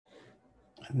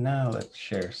Now let's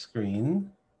share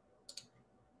screen.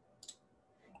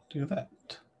 Do that.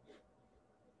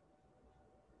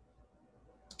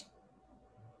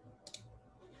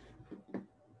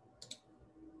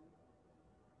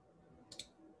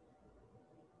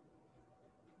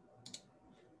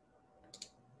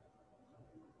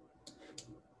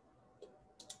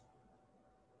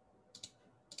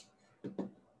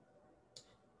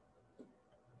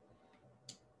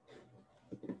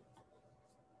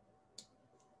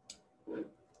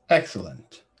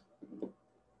 Excellent.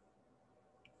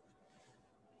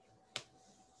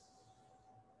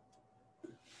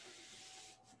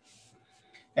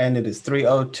 And it is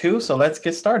 3:02, so let's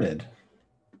get started.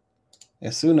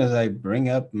 As soon as I bring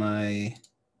up my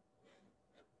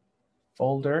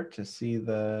folder to see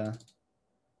the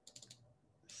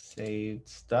saved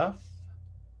stuff.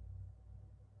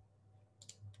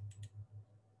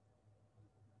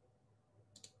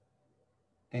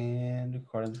 And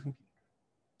record on the computer.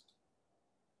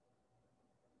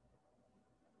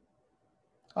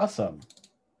 Awesome.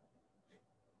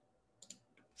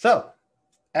 So,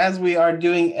 as we are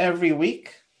doing every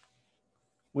week,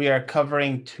 we are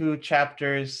covering 2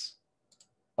 chapters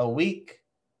a week.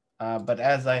 But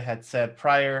as I had said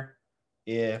prior,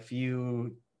 if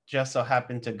you just so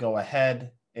happen to go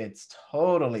ahead, it's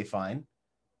totally fine.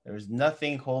 There's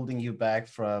nothing holding you back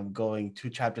from going 2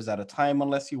 chapters at a time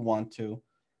unless you want to.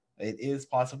 It is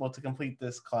possible to complete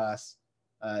this class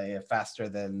faster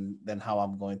than how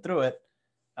I'm going through it.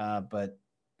 But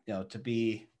to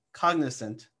be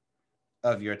cognizant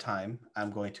of your time,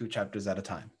 I'm going 2 chapters at a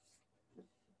time.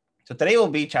 So today will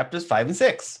be chapters 5 and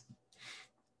 6.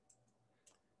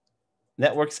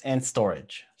 Networks and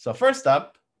storage. So first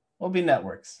up will be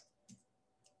networks.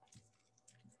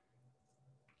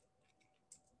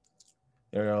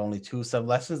 There are only 2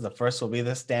 sub-lessons. The first will be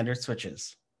the standard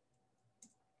switches.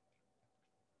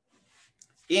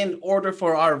 In order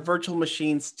for our virtual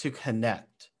machines to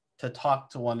connect, to talk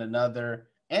to one another,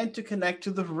 and to connect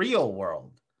to the real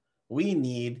world, we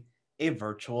need a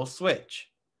virtual switch.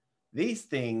 These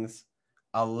things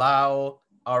allow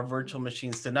our virtual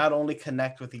machines to not only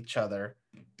connect with each other,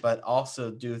 but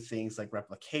also do things like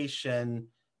replication,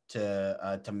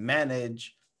 to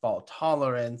manage fault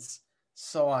tolerance,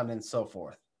 so on and so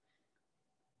forth.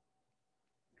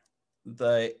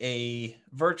 A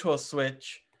virtual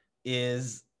switch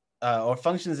is or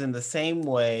functions in the same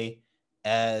way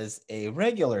as a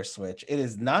regular switch. It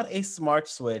is not a smart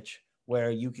switch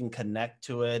where you can connect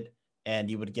to it and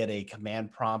you would get a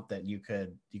command prompt that you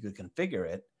could configure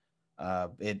it.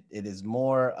 It is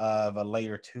more of a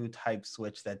layer 2 type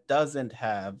switch that doesn't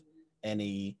have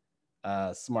any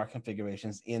smart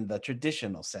configurations in the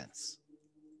traditional sense.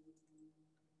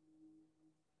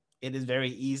 It is very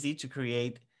easy to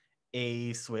create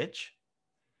a switch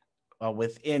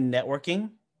within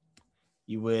networking.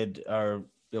 You would, or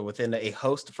within a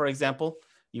host, for example,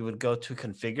 you would go to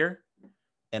configure,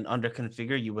 and under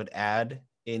configure, you would add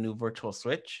a new virtual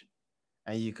switch,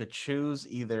 and you could choose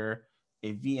either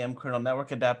a VM kernel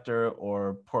network adapter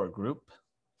or port group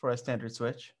for a standard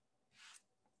switch.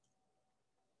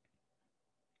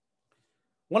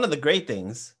 One of the great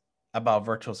things about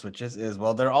virtual switches is,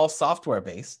 well, they're all software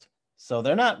based, so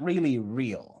they're not really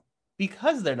real.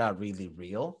 Because they're not really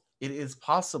real, it is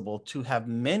possible to have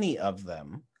many of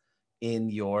them in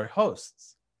your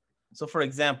hosts. So for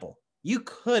example, you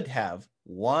could have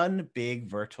one big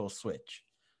virtual switch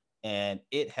and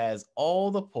it has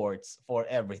all the ports for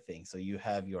everything. So you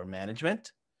have your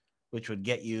management, which would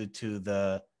get you to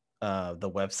the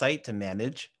website to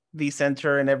manage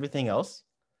vCenter and everything else.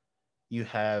 You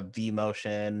have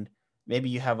vMotion. Maybe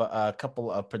you have a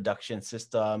couple of production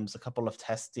systems, a couple of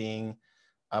testing,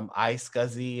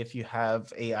 iSCSI, if you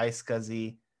have a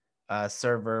iSCSI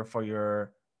server for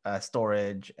your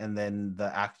storage, and then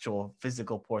the actual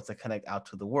physical ports that connect out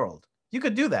to the world. You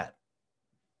could do that.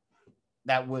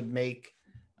 That would make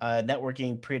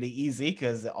networking pretty easy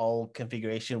because all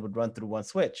configuration would run through one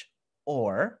switch.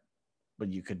 Or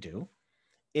what you could do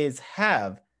is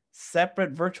have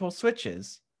separate virtual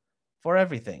switches for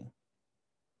everything.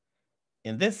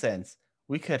 In this sense,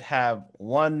 we could have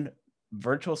one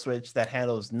virtual switch that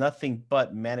handles nothing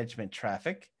but management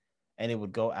traffic, and it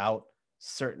would go out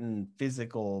certain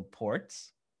physical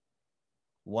ports,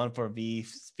 one for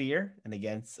vSphere and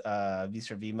against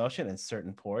vSphere vMotion, and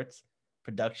certain ports.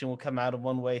 Production will come out of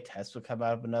one way, test will come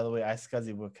out of another way,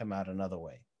 iSCSI will come out another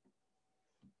way.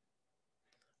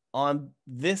 On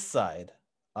this side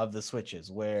of the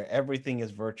switches, where everything is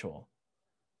virtual,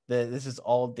 this is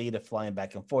all data flying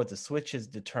back and forth. The switches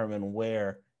determine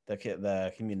where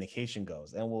the communication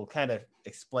goes, and we'll kind of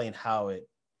explain how it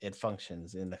it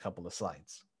functions in a couple of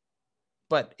slides.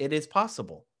 But it is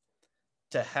possible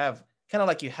to have, kind of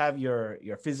like you have your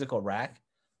physical rack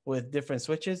with different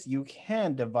switches, you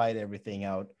can divide everything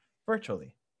out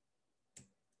virtually.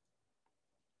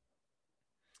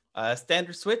 A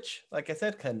standard switch, like I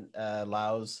said,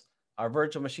 allows our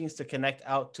virtual machines to connect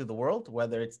out to the world,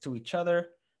 whether it's to each other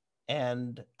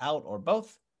and out or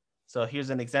both. So here's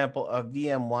an example of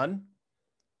VM1,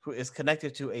 who is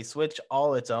connected to a switch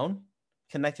all its own,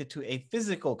 connected to a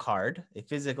physical card, a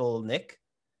physical NIC,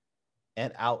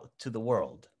 and out to the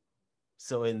world.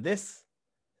 So in this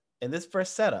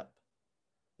first setup,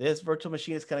 this virtual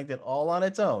machine is connected all on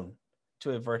its own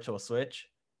to a virtual switch,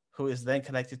 who is then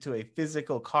connected to a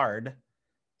physical card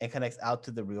and connects out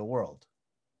to the real world.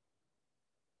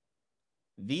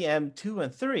 VM 2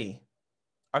 and 3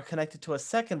 are connected to a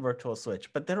second virtual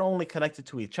switch, but they're only connected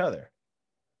to each other.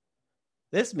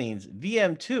 This means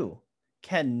VM2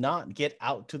 cannot get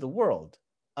out to the world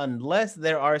unless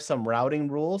there are some routing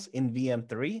rules in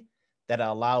VM3 that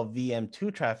allow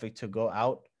VM2 traffic to go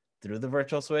out through the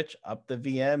virtual switch, up the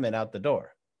VM, and out the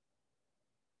door.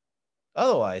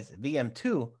 Otherwise,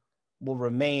 VM2 will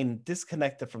remain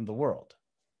disconnected from the world.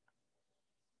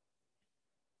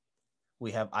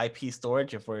 We have IP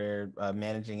storage if we're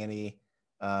managing any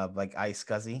like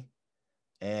iSCSI,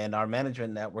 and our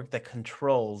management network that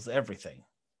controls everything.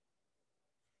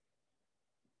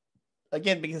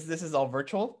 Again, because this is all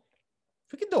virtual,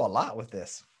 we can do a lot with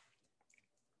this.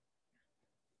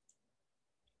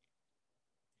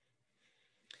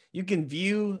 You can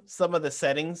view some of the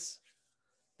settings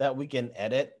that we can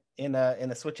edit in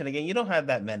a switch. And again, you don't have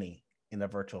that many in a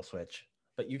virtual switch,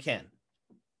 but you can.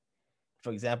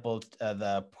 For example,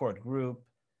 the port group,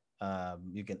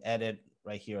 you can edit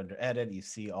right here under edit. You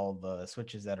see all the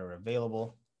switches that are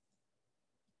available.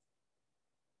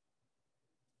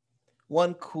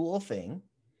 One cool thing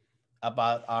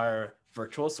about our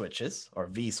virtual switches or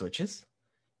V switches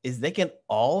is they can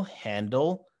all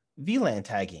handle VLAN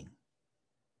tagging.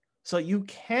 So you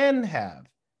can have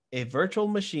a virtual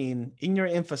machine in your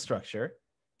infrastructure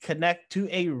connect to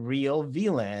a real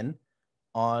VLAN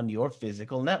on your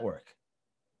physical network.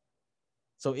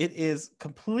 So it is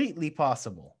completely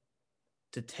possible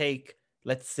to take,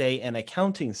 let's say, an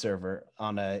accounting server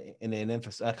on a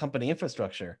company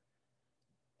infrastructure,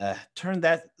 turn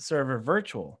that server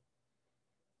virtual,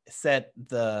 set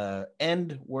the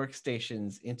end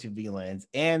workstations into VLANs,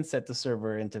 and set the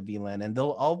server into VLAN, and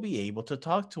they'll all be able to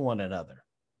talk to one another.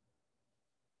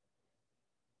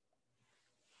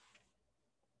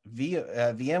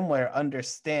 VMware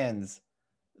understands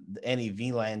any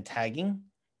VLAN tagging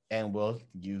and will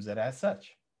use it as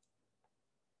such.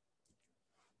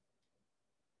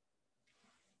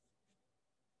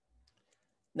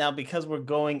 Now, because we're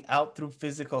going out through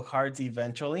physical cards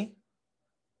eventually,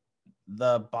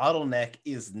 the bottleneck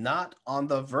is not on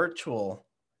the virtual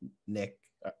NIC,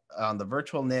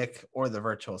 or the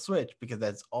virtual switch, because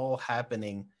that's all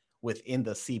happening within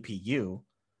the CPU.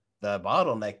 The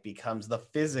bottleneck becomes the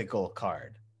physical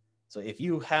card. So if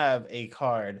you have a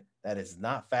card that is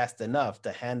not fast enough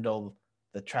to handle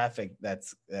the traffic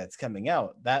that's coming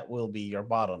out, that will be your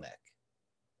bottleneck.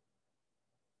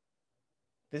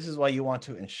 This is why you want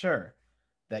to ensure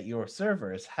that your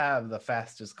servers have the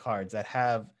fastest cards that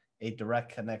have a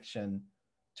direct connection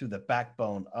to the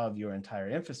backbone of your entire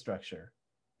infrastructure.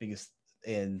 Because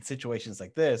in situations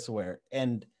like this, where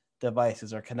end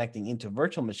devices are connecting into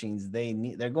virtual machines,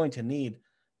 they're going to need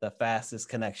the fastest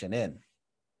connection in.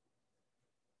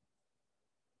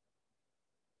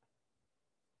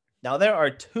 Now, there are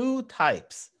two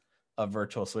types of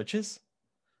virtual switches.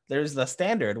 There's the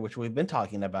standard, which we've been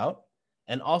talking about,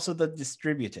 and also the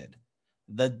distributed.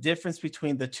 The difference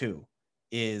between the two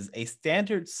is a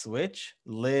standard switch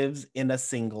lives in a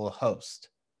single host.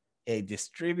 A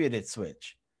distributed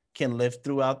switch can live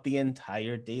throughout the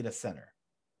entire data center.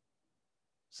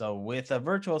 So with a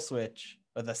virtual switch,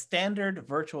 with a standard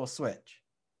virtual switch,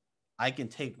 I can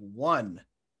take one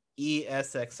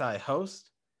ESXi host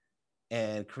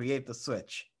and create the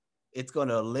switch. It's going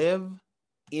to live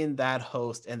in that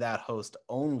host and that host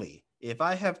only. If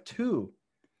I have two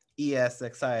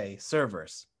ESXi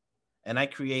servers and I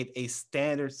create a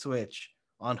standard switch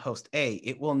on host A,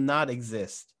 it will not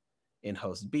exist in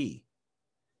host B.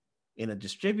 In a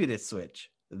distributed switch,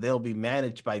 they'll be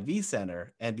managed by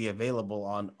vCenter and be available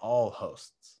on all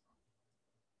hosts.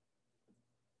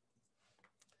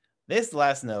 This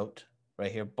last note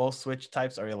right here, both switch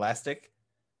types are elastic.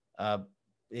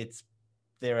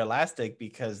 They're elastic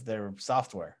because they're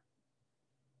software.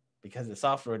 Because the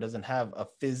software doesn't have a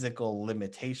physical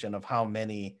limitation of how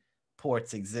many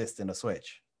ports exist in a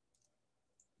switch.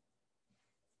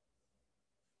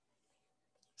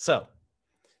 So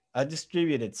a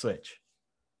distributed switch,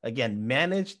 again,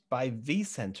 managed by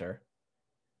vCenter,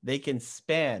 they can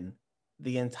span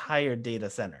the entire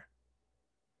data center,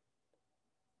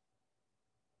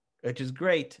 which is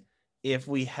great if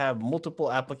we have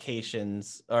multiple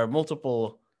applications or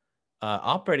multiple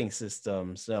operating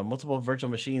systems, multiple virtual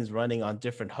machines running on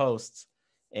different hosts,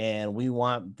 and we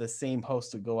want the same host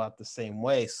to go out the same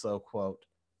way. So, quote,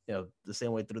 the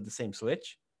same way through the same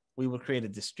switch. We will create a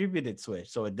distributed switch,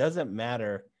 so it doesn't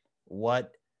matter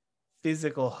what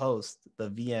physical host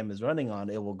the VM is running on;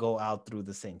 it will go out through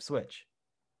the same switch.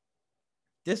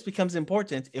 This becomes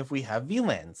important if we have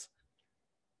VLANs.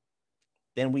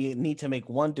 Then we need to make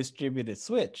one distributed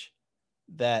switch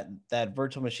that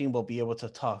virtual machine will be able to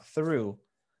talk through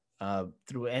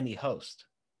through any host,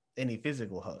 any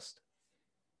physical host.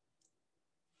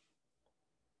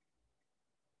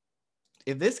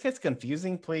 If this gets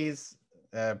confusing, please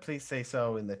say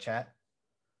so in the chat,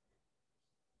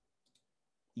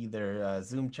 either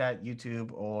Zoom chat,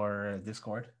 YouTube, or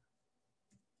Discord.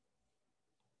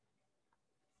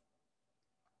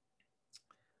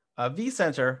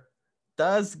 vCenter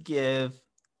does give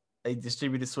a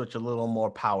distributed switch a little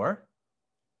more power.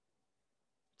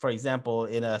 For example,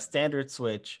 in a standard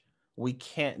switch, we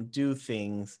can't do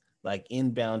things like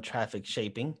inbound traffic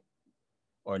shaping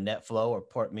or net flow or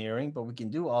port mirroring, but we can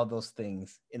do all those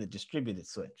things in a distributed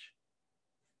switch.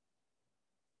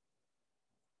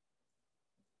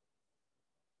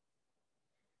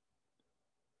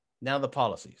 Now the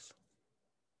policies.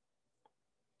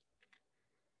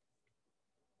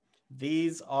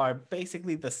 These are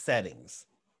basically the settings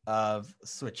of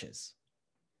switches,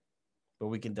 but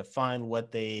we can define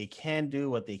what they can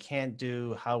do, what they can't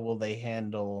do, how will they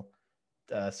handle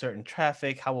certain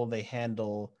traffic, how will they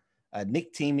handle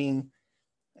NIC teaming,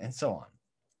 and so on.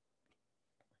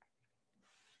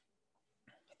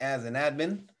 As an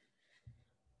admin,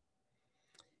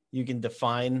 you can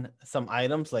define some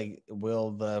items like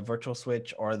will the virtual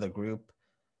switch or the group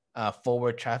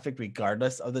forward traffic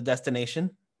regardless of the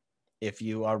destination. If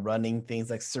you are running things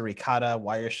like Suricata,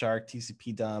 Wireshark,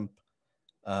 TCP dump,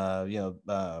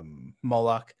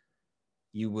 Moloch,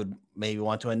 you would maybe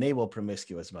want to enable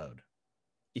promiscuous mode.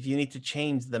 If you need to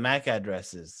change the MAC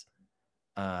addresses,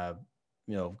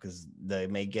 because they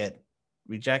may get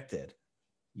rejected,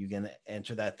 you can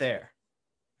enter that there.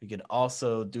 You can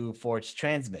also do forged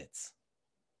transmits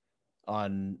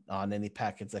on any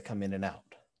packets that come in and out.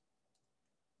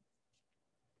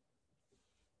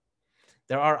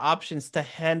 There are options to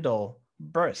handle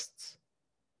bursts,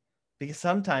 because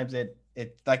sometimes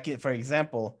for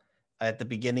example, at the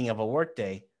beginning of a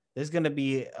workday, there's going to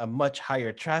be a much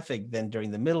higher traffic than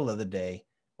during the middle of the day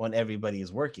when everybody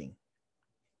is working.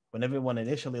 When everyone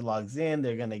initially logs in,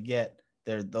 they're going to get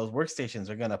those workstations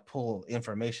are going to pull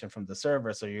information from the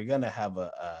server, so you're going to have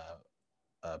a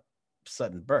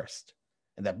sudden burst,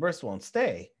 and that burst won't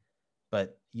stay,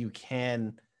 but you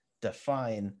can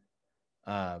define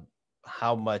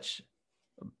how much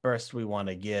burst we want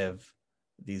to give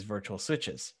these virtual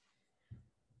switches.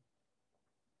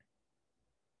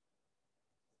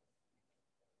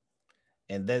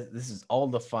 And this is all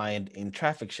defined in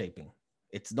traffic shaping.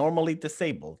 It's normally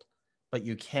disabled, but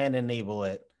you can enable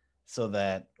it so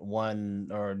that one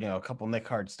or a couple NIC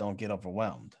cards don't get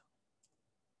overwhelmed.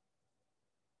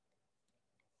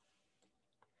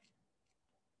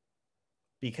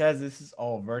 Because this is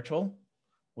all virtual,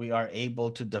 we are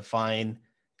able to define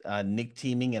NIC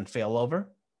teaming and failover.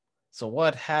 So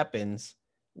what happens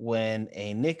when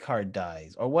a NIC card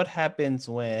dies, or what happens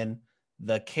when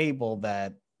the cable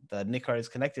that the NIC card is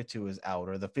connected to is out,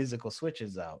 or the physical switch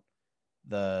is out?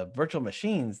 The virtual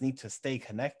machines need to stay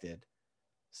connected.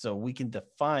 So we can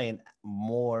define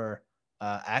more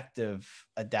active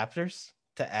adapters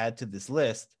to add to this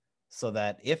list, so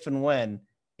that if and when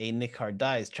a NIC card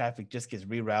dies, traffic just gets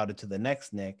rerouted to the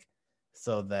next NIC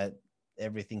so that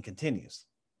everything continues.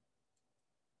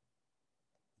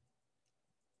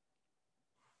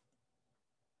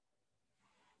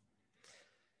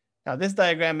 Now, this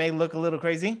diagram may look a little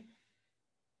crazy,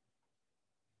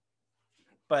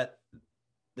 but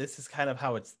this is kind of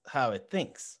how it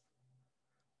thinks.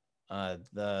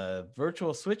 The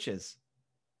virtual switches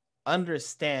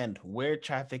understand where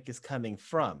traffic is coming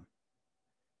from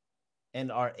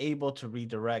and are able to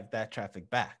redirect that traffic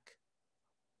back.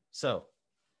 So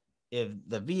if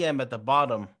the VM at the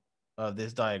bottom of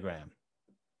this diagram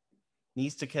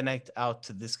needs to connect out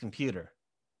to this computer,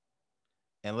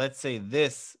 and let's say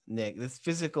this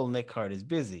physical NIC card is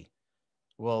busy,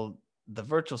 well, the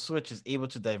virtual switch is able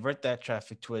to divert that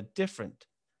traffic to a different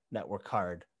network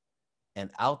card and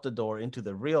out the door into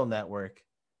the real network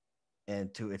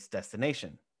and to its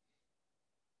destination.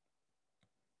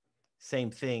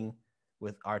 Same thing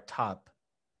with our top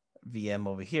VM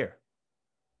over here.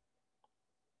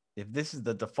 If this is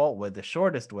the default way, the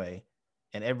shortest way,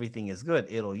 and everything is good,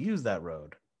 it'll use that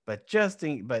road. But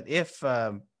if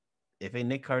a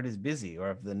NIC card is busy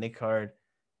or if the NIC card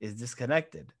is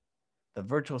disconnected, the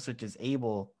virtual switch is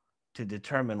able to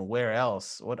determine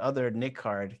what other NIC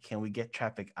card can we get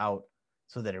traffic out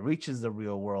so that it reaches the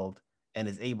real world and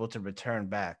is able to return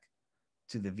back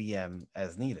to the VM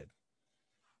as needed.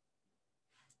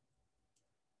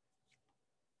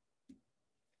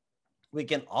 We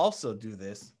can also do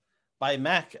this by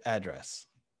MAC address.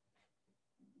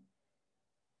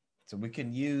 So we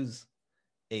can use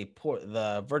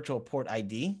the virtual port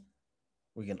ID.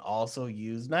 We can also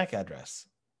use MAC address.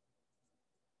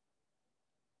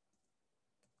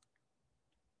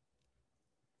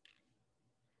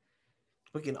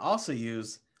 We can also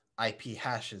use IP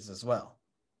hashes as well.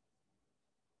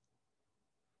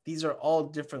 These are all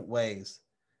different ways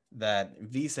that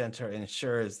vCenter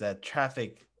ensures that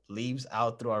traffic leaves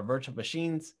out through our virtual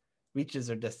machines, reaches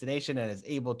their destination, and is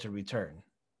able to return.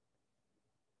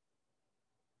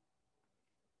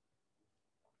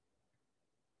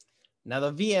 Now,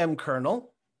 the VM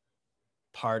kernel,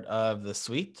 part of the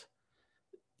suite,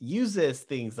 uses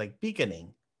things like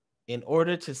beaconing in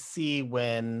order to see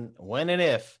when and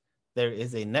if there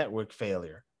is a network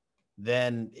failure.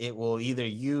 Then it will either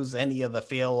use any of the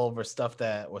failover stuff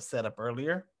that was set up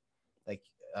earlier. Like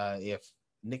if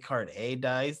NIC card A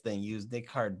dies, then use NIC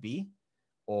card B,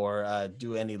 or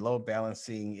do any load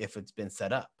balancing if it's been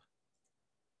set up.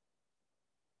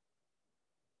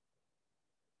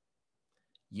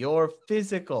 Your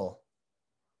physical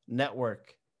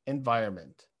network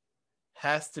environment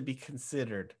has to be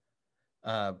considered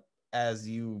as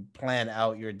you plan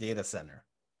out your data center.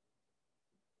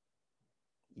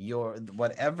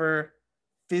 Whatever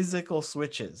physical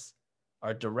switches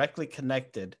are directly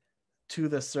connected to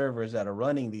the servers that are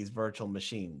running these virtual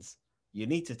machines, you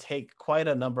need to take quite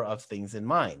a number of things in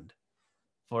mind.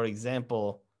 For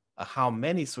example, how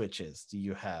many switches do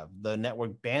you have? The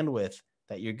network bandwidth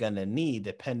that you're going to need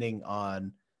depending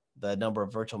on the number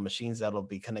of virtual machines that'll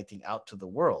be connecting out to the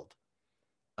world.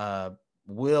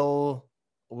 Will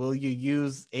you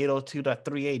use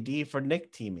 802.3AD for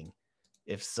NIC teaming?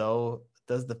 If so,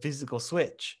 does the physical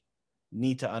switch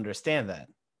need to understand that?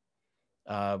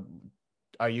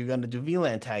 Are you going to do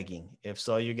VLAN tagging? If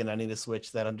so, you're going to need a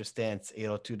switch that understands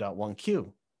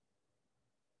 802.1Q.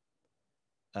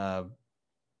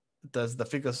 Does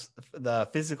the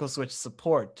physical switch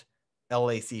support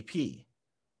LACP?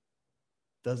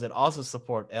 Does it also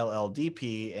support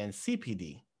LLDP and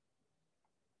CPD?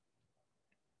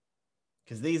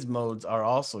 Because these modes are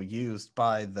also used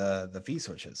by the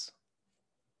vSwitches.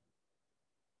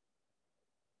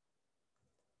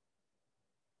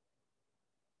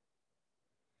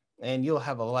 And you'll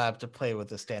have a lab to play with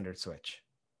the standard switch.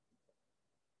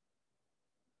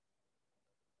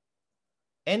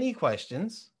 Any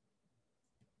questions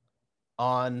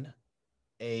on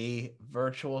a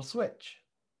virtual switch,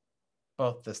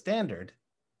 both the standard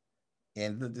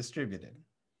and the distributed?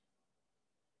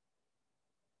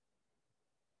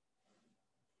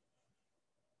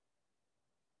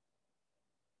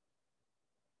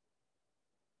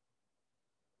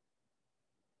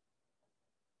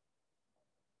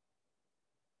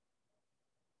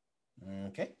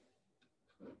 Okay.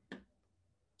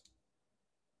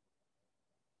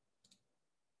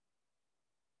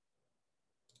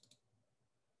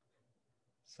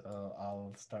 So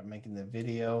I'll start making the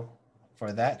video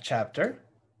for that chapter.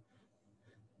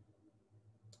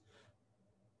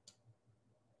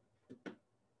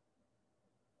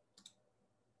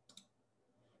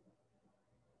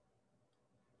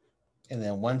 And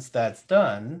then once that's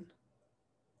done,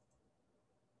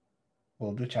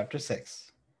 we'll do chapter 6.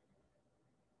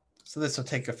 So this will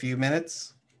take a few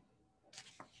minutes.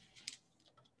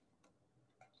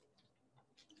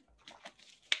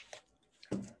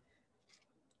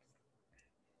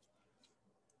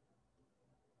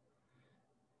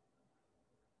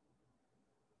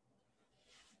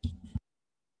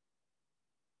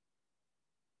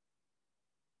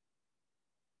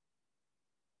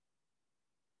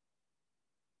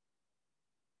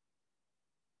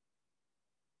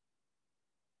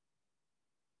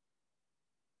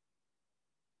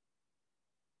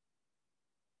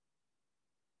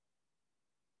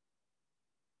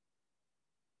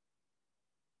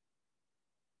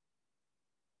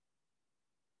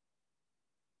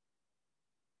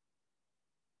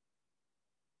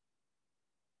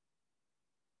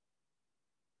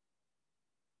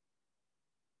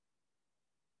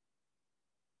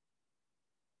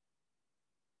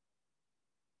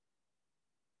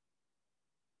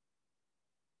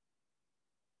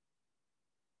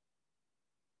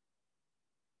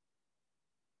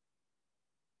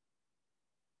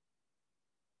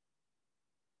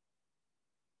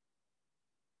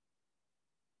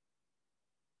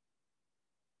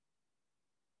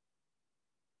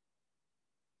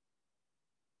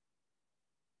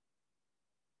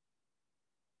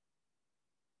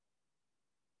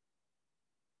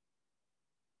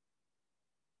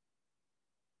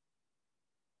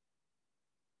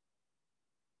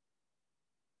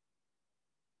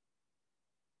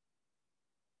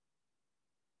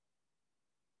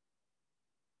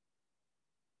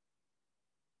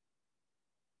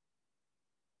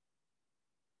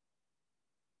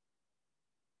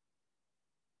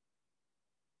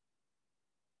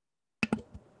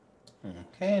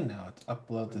 Okay, now let's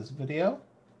upload this video.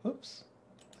 Oops,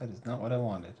 that is not what I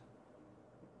wanted.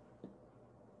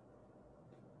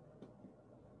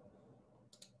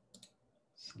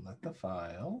 Select the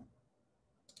file.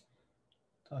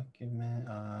 Document,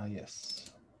 yes.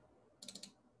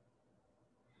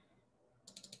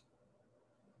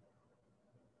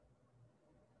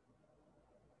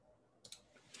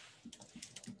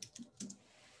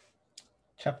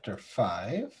 Chapter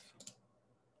 5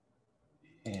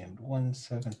 and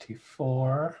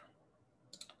 174,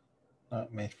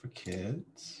 not made for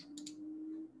kids.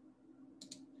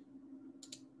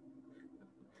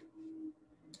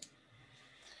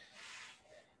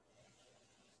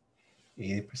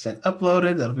 %,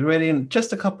 uploaded. That'll be ready in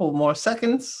just a couple more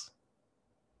seconds.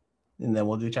 And then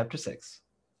we'll do chapter 6.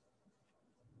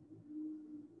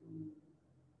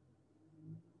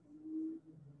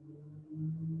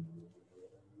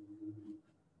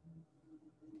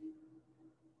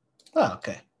 Oh,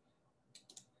 okay.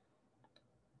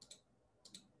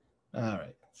 All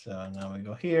right. So now we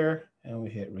go here and we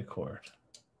hit record.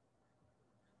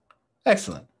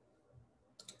 Excellent.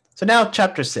 So now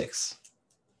chapter 6,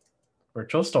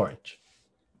 virtual storage.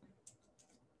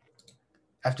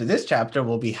 After this chapter,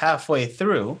 we'll be halfway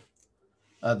through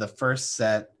the first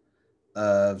set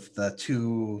of the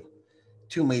two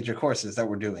major courses that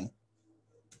we're doing.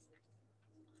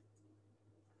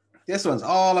 This one's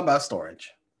all about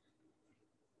storage.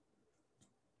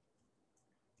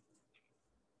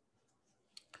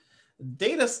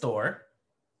 Data store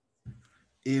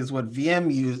is what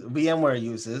VMware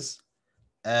uses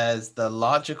as the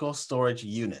logical storage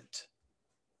unit.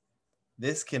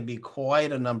 This can be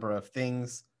quite a number of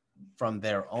things, from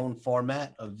their own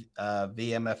format of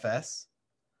VMFS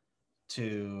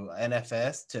to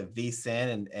NFS to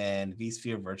vSAN and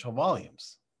vSphere virtual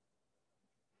volumes.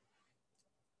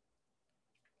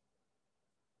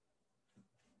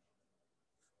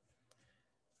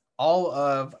 All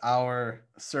of our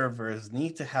servers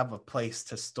need to have a place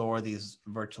to store these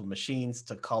virtual machines,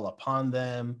 to call upon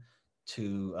them,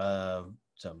 to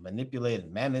manipulate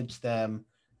and manage them.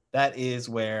 That is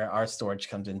where our storage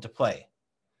comes into play.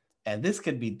 And this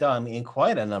could be done in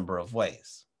quite a number of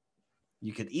ways.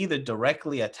 You could either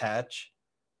directly attach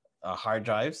hard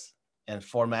drives and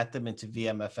format them into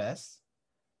VMFS.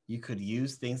 You could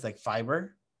use things like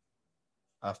fiber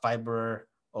over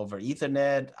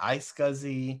Ethernet,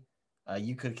 iSCSI.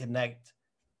 You could connect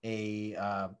a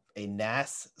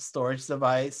NAS storage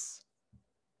device.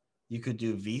 You could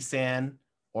do vSAN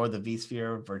or the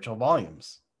vSphere virtual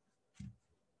volumes.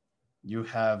 You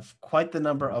have quite the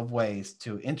number of ways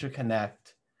to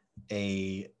interconnect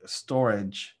a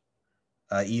storage,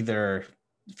 either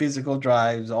physical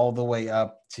drives all the way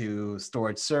up to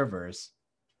storage servers,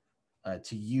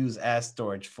 to use as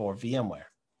storage for VMware.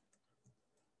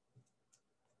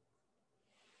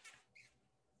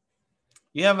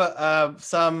 You have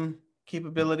some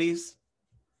capabilities.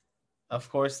 Of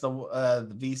course, the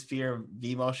vSphere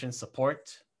vMotion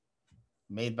support,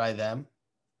 made by them,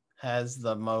 has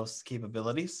the most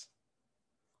capabilities.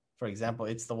 For example,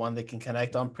 it's the one that can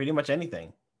connect on pretty much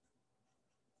anything.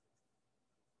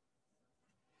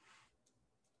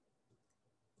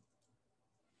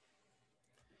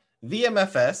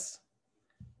 VMFS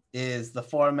is the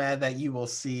format that you will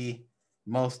see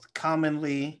most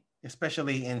commonly,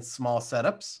 especially in small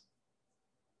setups.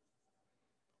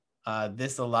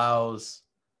 This allows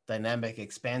dynamic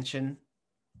expansion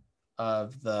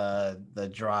of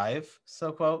the drive,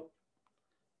 so quote.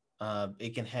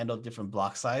 It can handle different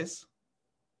block size.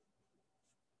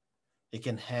 It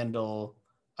can handle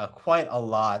quite a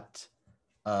lot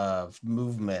of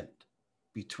movement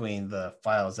between the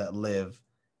files that live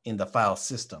in the file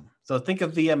system. So think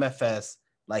of VMFS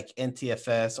like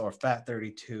NTFS or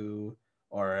FAT32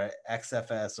 or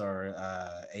XFS or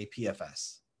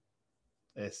APFS.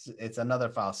 It's another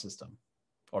file system,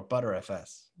 or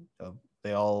ButterFS.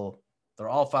 They're all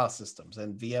file systems,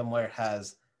 and VMware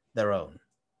has their own.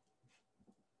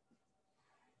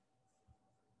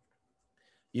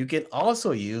 You can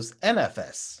also use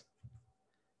NFS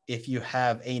if you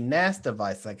have a NAS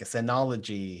device like a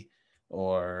Synology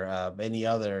or any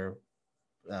other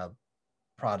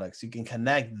products. You can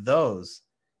connect those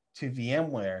to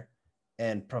VMware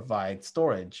and provide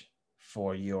storage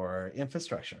for your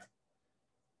infrastructure.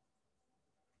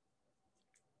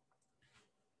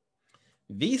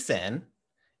 vSAN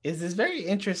is this very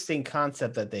interesting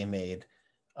concept that they made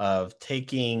of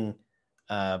taking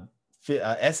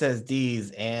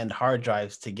SSDs and hard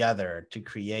drives together to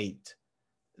create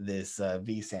this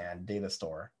vSAN data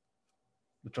store,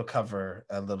 which we'll cover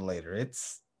a little later.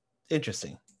 It's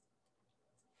interesting.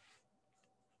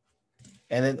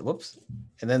 And then, whoops.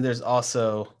 And then there's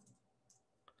also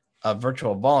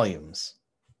virtual volumes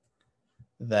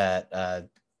that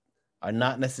are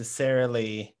not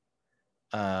necessarily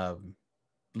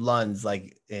LUNs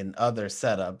like in other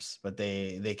setups, but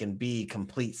they can be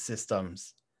complete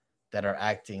systems that are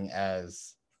acting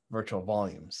as virtual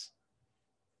volumes.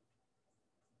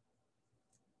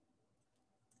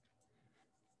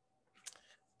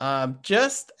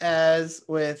 Just as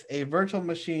with a virtual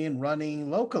machine running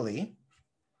locally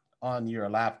on your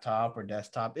laptop or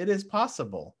desktop, it is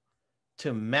possible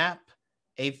to map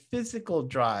a physical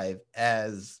drive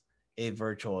as a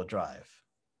virtual drive.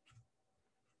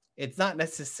 It's not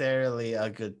necessarily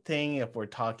a good thing if we're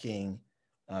talking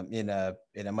in a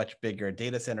much bigger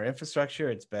data center infrastructure.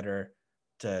 It's better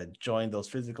to join those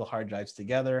physical hard drives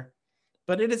together,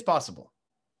 but it is possible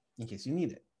in case you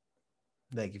need it,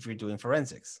 like if you're doing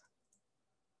forensics.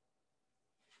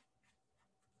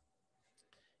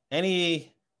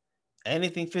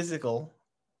 Anything physical,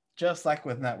 just like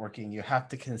with networking, you have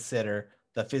to consider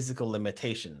the physical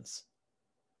limitations.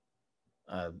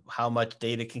 How much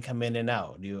data can come in and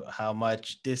out, how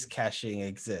much disk caching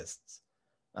exists,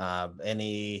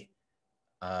 any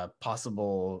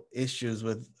possible issues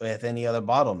with any other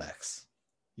bottlenecks.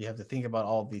 You have to think about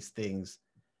all these things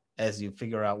as you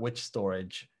figure out which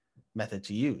storage method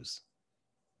to use.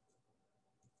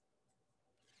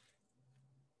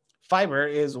 Fiber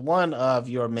is one of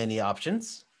your many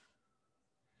options.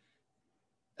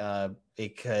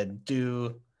 It could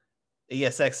do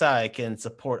ESXi can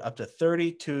support up to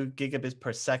 32 gigabits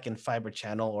per second fiber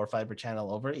channel or fiber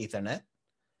channel over Ethernet.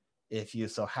 If you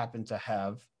so happen to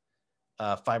have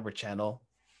a fiber channel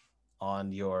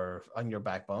on your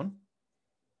backbone.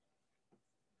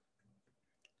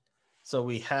 So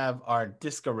we have our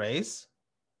disk arrays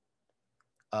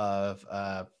of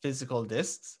physical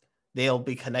disks. They'll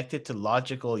be connected to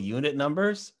logical unit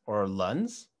numbers or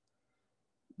LUNs.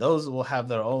 Those will have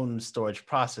their own storage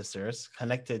processors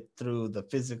connected through the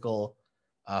physical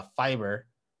fiber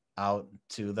out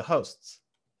to the hosts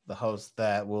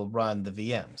that will run the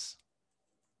VMs.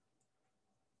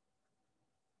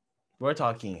 We're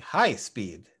talking high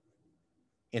speed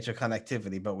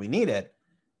interconnectivity, but we need it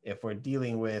if we're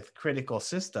dealing with critical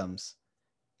systems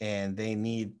and they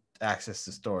need access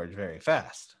to storage very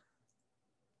fast.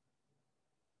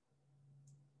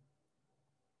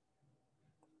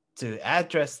 To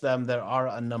address them, there are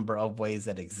a number of ways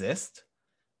that exist.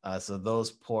 So those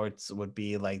ports would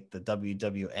be like the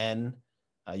WWN.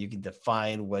 You can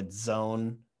define what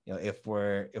zone, if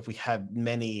we have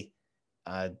many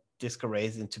disk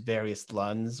arrays into various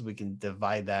LUNs, we can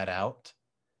divide that out.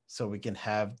 So we can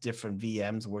have different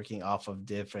VMs working off of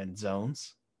different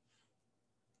zones,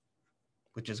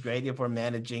 which is great if we're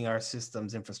managing our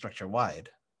systems infrastructure wide.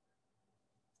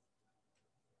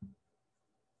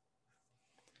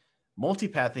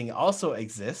 Multipathing also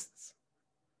exists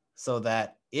so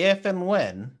that if and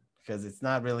when, because it's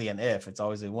not really an if, it's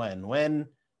always a when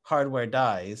hardware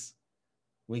dies,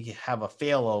 we can have a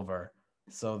failover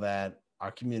so that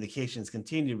our communications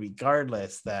continue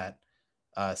regardless that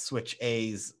switch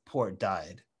A's port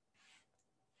died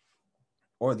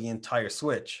or the entire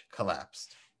switch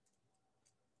collapsed.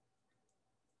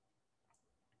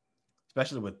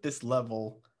 Especially with this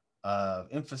level of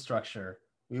infrastructure,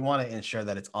 we want to ensure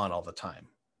that it's on all the time.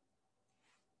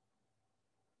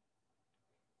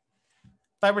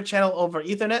 Fiber channel over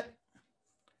Ethernet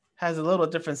has a little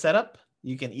different setup.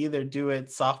 You can either do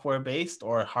it software-based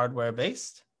or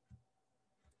hardware-based.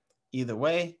 Either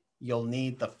way, you'll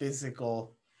need the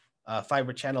physical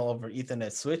fiber channel over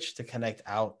Ethernet switch to connect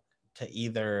out to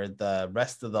either the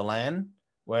rest of the LAN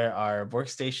where our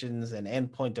workstations and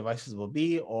endpoint devices will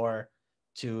be, or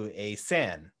to a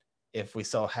SAN if we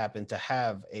so happen to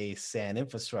have a SAN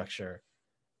infrastructure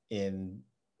in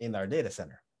our data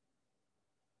center.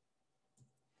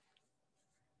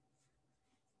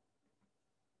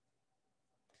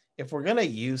 If we're going to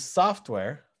use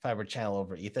software fiber channel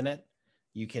over Ethernet,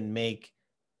 you can make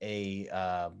a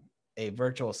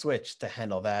virtual switch to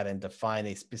handle that and define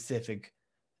a specific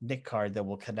NIC card that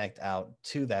will connect out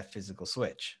to that physical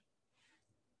switch.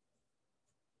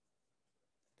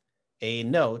 A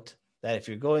note that if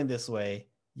you're going this way,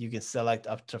 you can select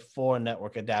up to 4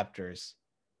 network adapters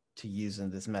to use in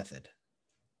this method.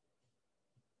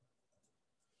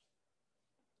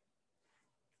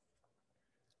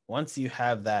 Once you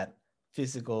have that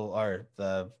physical or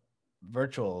the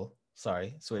virtual,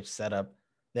 switch set up,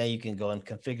 then you can go and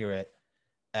configure it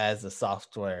as a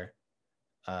software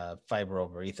fiber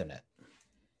over Ethernet.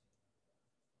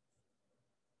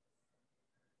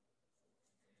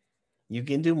 You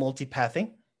can do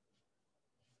multipathing.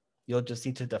 You'll just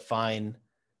need to define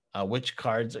which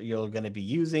cards you're going to be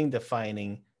using,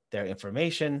 defining their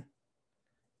information,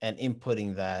 and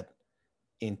inputting that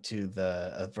into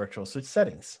the virtual switch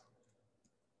settings.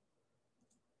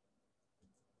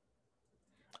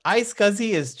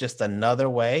 iSCSI is just another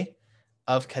way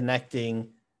of connecting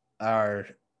our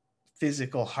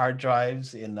physical hard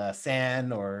drives in a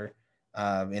SAN or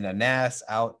in a NAS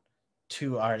out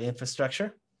to our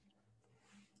infrastructure.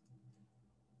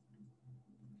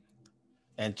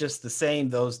 And just the same,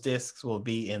 those disks will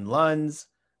be in LUNs.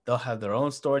 They'll have their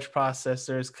own storage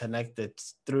processors connected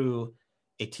through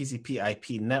a TCP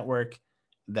IP network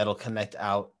that'll connect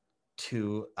out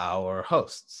to our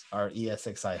hosts, our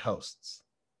ESXi hosts.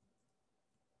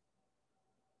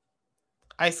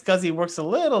 iSCSI works a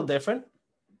little different.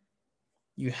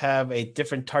 You have a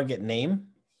different target name,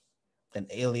 an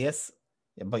alias,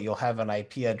 but you'll have an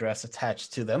IP address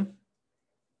attached to them.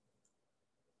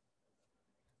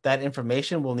 That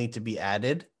information will need to be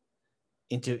added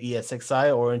into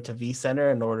ESXi or into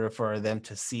vCenter in order for them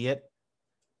to see it,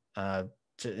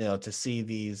 to see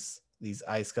these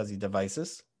iSCSI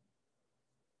devices.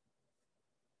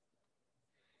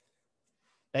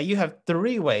 Now you have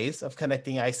three ways of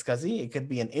connecting iSCSI. It could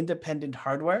be an independent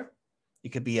hardware, it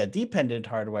could be a dependent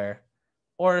hardware,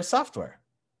 or a software.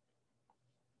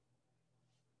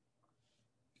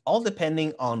 All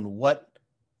depending on what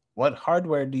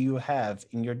hardware do you have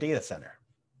in your data center.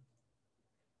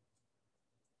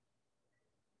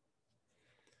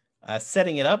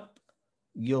 Setting it up,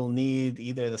 you'll need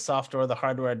either the software or the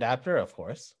hardware adapter, of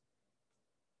course.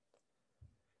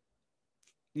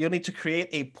 You'll need to create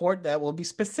a port that will be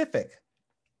specific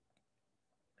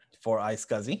for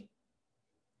iSCSI.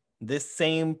 This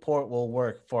same port will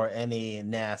work for any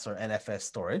NAS or NFS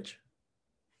storage.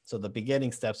 So the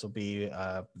beginning steps will be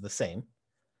the same.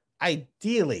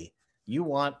 Ideally, you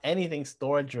want anything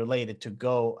storage related to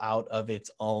go out of its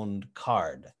own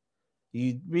card.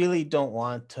 You really don't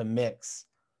want to mix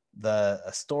the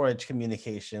storage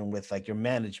communication with like your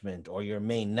management or your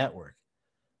main network.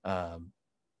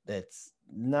 That's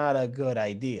not a good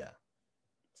idea,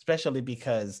 especially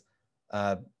because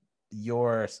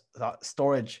your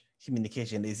storage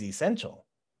communication is essential.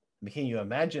 I mean, can you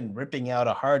imagine ripping out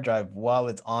a hard drive while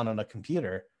it's on a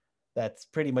computer? That's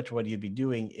pretty much what you'd be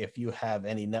doing if you have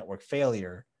any network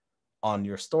failure on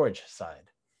your storage side.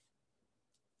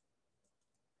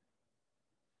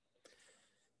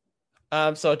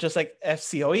 So just like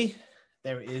FCOE,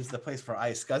 there is the place for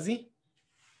iSCSI.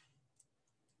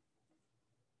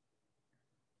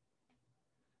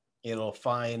 It'll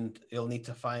need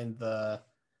to find the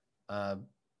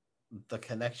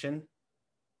connection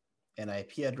and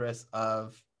IP address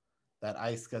of that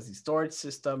iSCSI storage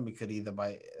system. We could either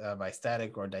by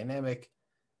static or dynamic,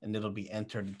 and it'll be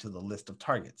entered into the list of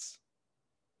targets.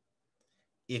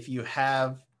 If you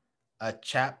have a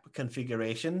CHAP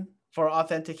configuration for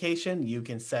authentication, you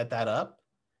can set that up.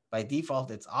 By default,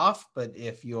 it's off, but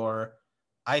if your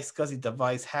iSCSI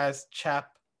device has CHAP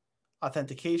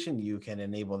authentication, you can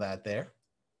enable that there.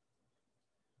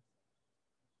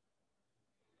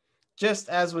 Just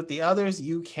as with the others,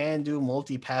 you can do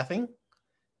multipathing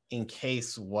in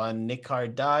case one NIC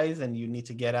card dies and you need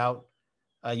to get out.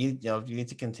 You need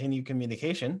to continue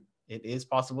communication. It is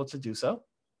possible to do so.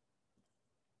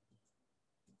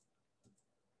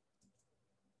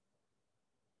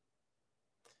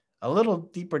 A little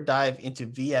deeper dive into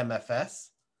VMFS,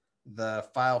 the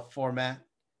file format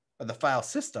or the file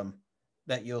system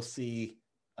that you'll see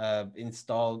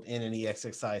installed in an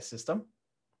ESXi system.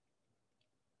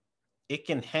 It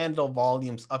can handle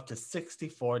volumes up to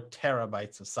 64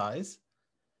 terabytes of size.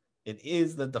 It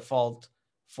is the default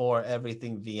for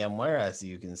everything VMware, as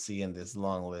you can see in this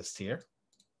long list here.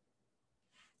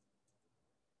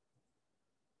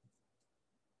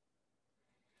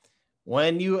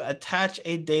 When you attach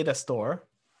a data store,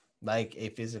 like a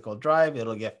physical drive,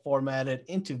 it'll get formatted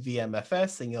into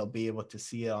VMFS, and you'll be able to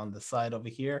see it on the side over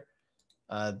here,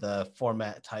 the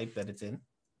format type that it's in.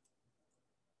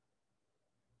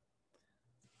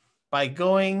 By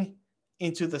going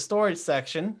into the storage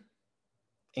section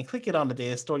and clicking on the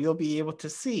data store, you'll be able to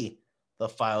see the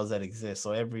files that exist.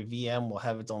 So every VM will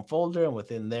have its own folder, and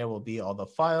within there will be all the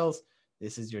files.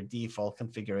 This is your default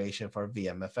configuration for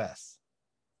VMFS.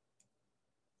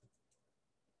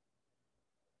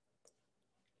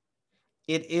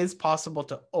 It is possible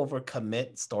to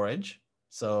overcommit storage,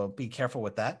 so be careful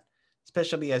with that,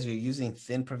 especially as you're using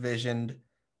thin provisioned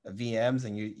VMs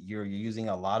and you're using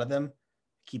a lot of them.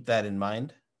 Keep that in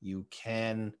mind. You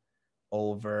can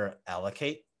over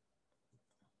allocate.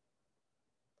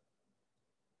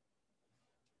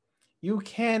 You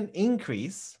can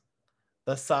increase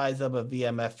the size of a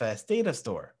VMFS data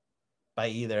store by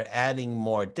either adding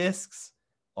more disks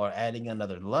or adding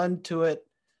another LUN to it.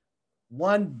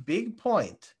 One big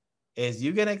point is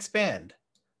you can expand,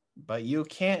 but you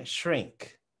can't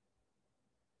shrink.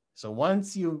 So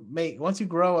once you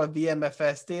grow a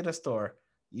VMFS data store,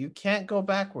 you can't go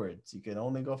backwards. You can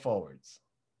only go forwards.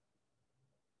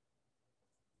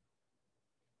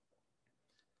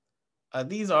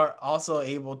 These are also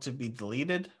able to be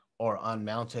deleted or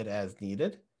unmounted as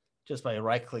needed. Just by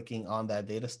right-clicking on that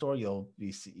data store, you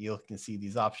can see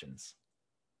these options.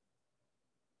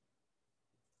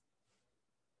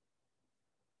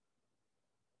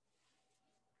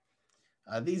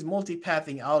 These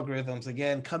multipathing algorithms,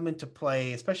 again, come into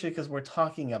play, especially because we're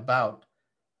talking about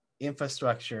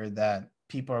infrastructure that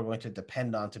people are going to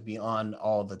depend on to be on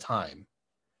all the time.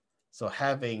 So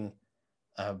having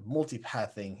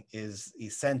multipathing is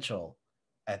essential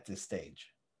at this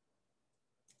stage.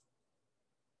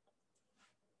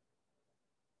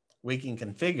 We can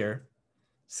configure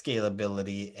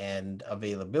scalability and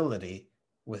availability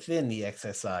within the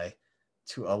XSI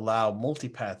to allow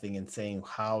multipathing and saying,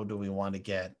 how do we want to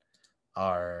get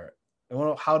how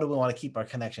do we want to keep our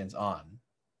connections on?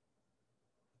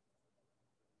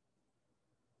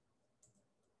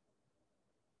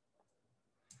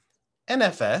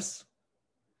 NFS,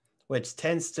 which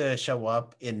tends to show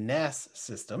up in NAS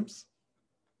systems,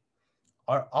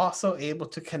 are also able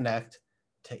to connect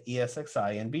to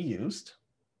ESXi and be used.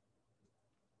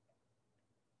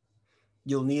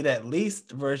 You'll need at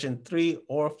least version 3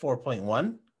 or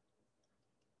 4.1.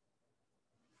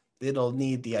 It'll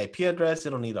need the IP address,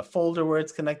 it'll need a folder where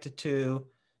it's connected to,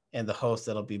 and the host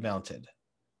that'll be mounted.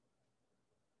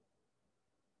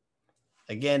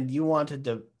 Again, you want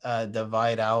to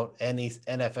divide out any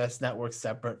NFS network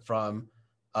separate from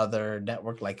other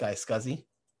network like iSCSI.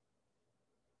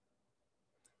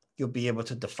 You'll be able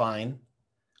to define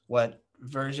what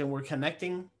version we're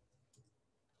connecting.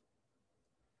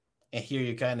 And here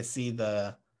you kind of see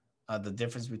the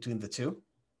difference between the two.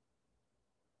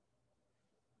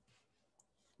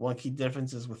 One key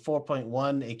difference is with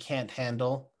 4.1, it can't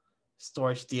handle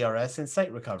storage DRS and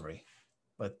site recovery,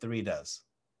 but 3 does.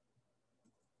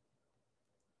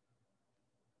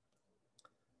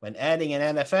 When adding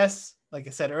an NFS, like I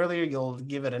said earlier, you'll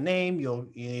give it a name. You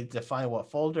need to define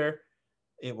what folder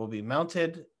it will be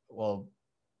mounted. Well,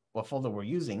 what folder we're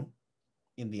using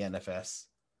in the NFS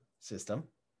system.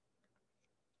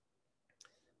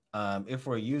 If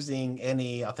we're using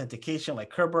any authentication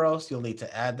like Kerberos, you'll need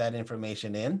to add that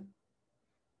information in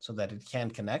so that it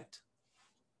can connect.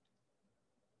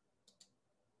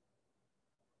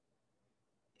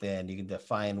 Then you can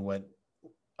define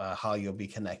how you'll be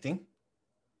connecting.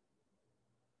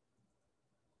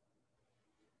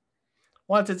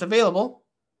 Once it's available,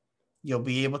 you'll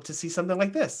be able to see something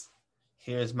like this.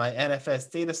 Here's my NFS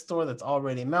data store that's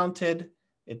already mounted.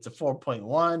 It's a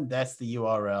 4.1. That's the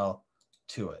URL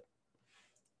to it.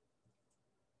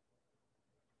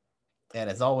 And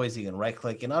as always, you can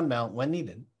right-click and unmount when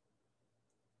needed.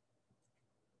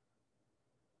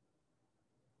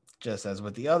 Just as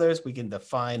with the others, we can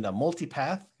define a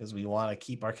multipath because we want to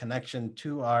keep our connection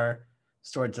to our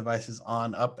storage devices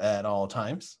on up at all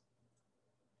times.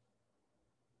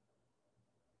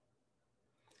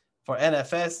 For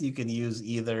NFS, you can use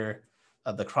either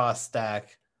the cross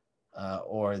stack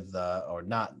or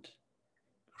not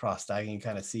cross stack. You can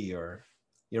kind of see your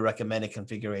recommended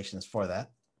configurations for that.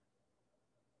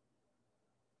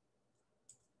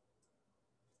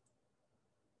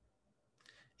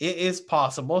 It is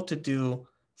possible to do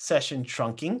session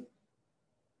trunking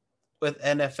with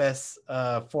NFS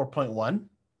 4.1.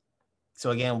 So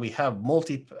again, we have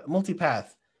multipath.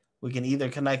 We can either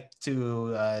connect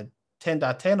to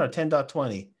 10.10 or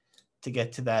 10.20 to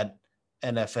get to that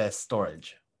NFS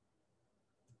storage.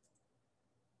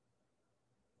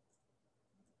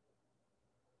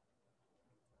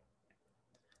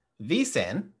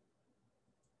 vSAN,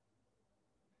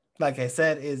 like I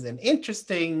said, is an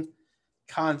interesting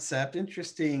concept,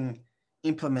 interesting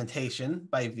implementation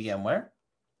by VMware,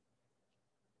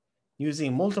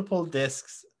 using multiple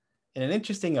disks in an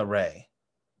interesting array.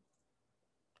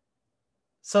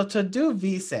 So to do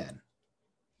vSAN,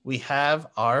 we have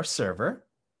our server.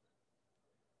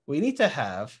 We need to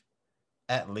have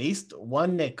at least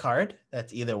one NIC card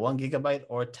that's either 1 GB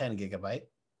or 10 GB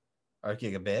or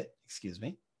gigabit, excuse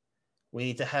me. We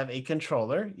need to have a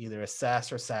controller, either a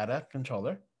SAS or SATA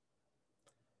controller.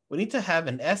 We need to have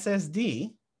an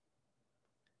SSD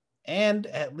and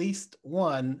at least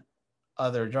one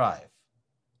other drive.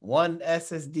 One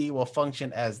SSD will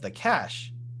function as the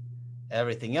cache.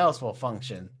 Everything else will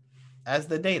function as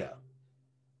the data.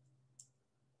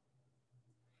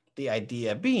 The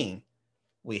idea being,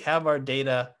 we have our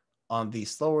data on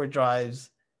these slower drives.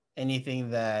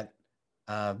 Anything that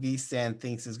vSAN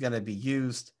thinks is going to be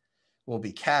used will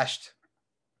be cached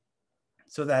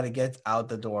so that it gets out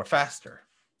the door faster.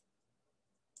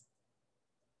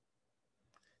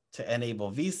 To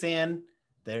enable vSAN,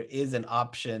 there is an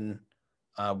option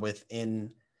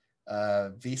within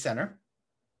vCenter.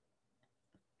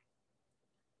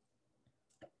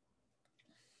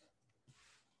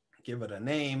 Give it a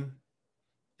name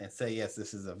and say, yes,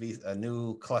 this is a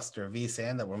new cluster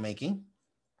vSAN that we're making.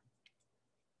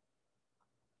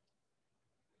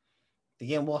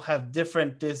 Again, we'll have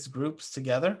different disk groups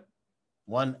together,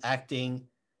 one acting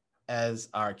as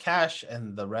our cache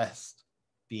and the rest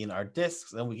being our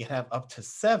disks, and we can have up to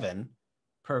 7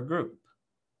 per group.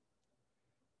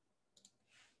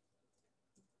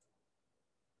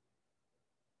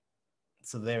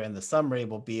 So there in the summary,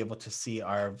 we'll be able to see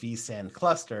our vSAN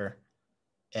cluster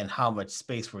and how much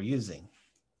space we're using.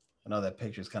 I know that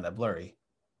picture is kind of blurry.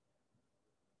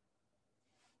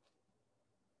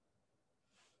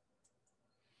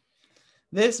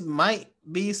 This might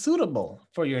be suitable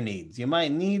for your needs. You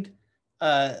might need,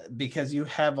 because you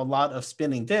have a lot of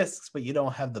spinning disks, but you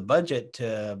don't have the budget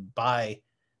to buy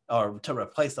or to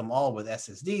replace them all with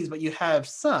SSDs, but you have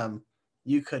some,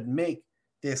 you could make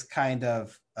this kind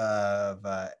of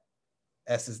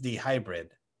SSD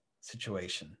hybrid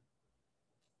situation.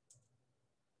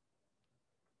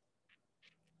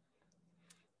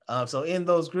 So in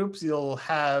those groups, you'll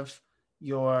have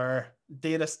your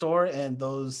data store, and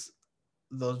those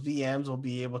VMs will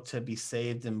be able to be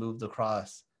saved and moved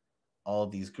across all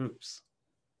these groups.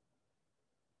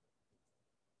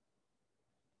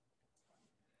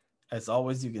 As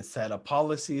always, you can set up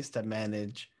policies to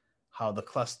manage how the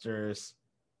clusters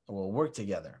will work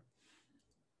together.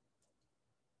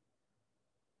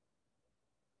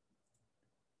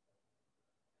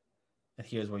 And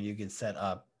here's where you can set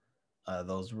up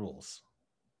those rules,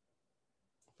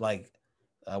 like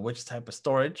which type of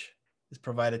storage is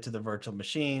provided to the virtual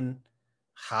machine,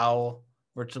 how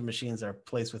virtual machines are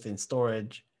placed within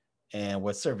storage, and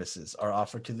what services are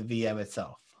offered to the VM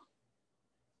itself.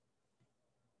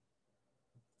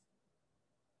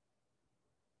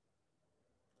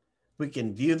 We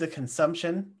can view the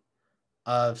consumption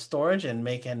of storage and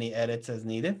make any edits as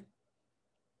needed.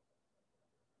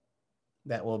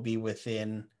 That will be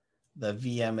within the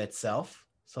VM itself.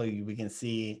 So we can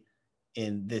see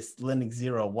in this Linux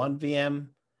 01 VM,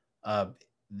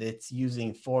 it's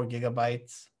using 4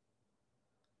 gigabytes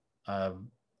of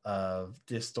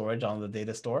disk storage on the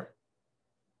data store.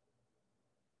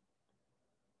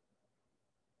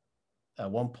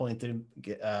 1.3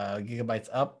 gigabytes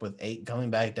up with 8 coming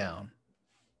back down.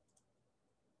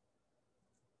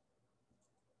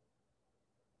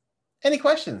 Any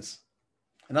questions?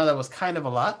 I know that was kind of a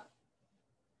lot.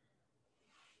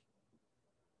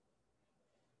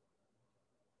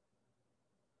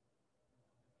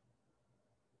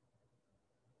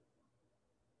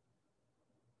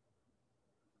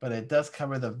 But it does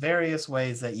cover the various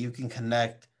ways that you can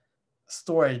connect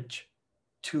storage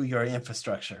to your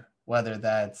infrastructure, whether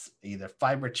that's either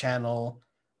fiber channel,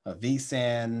 a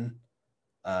vSAN,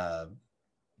 NFS,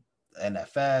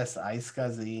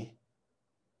 iSCSI,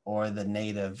 or the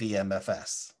native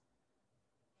VMFS.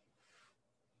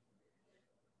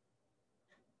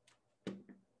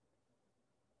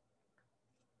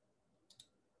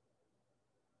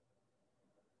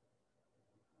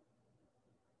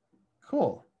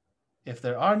 Cool. If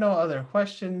there are no other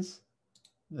questions,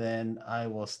 then I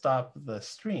will stop the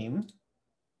stream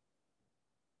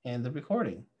and the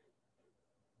recording.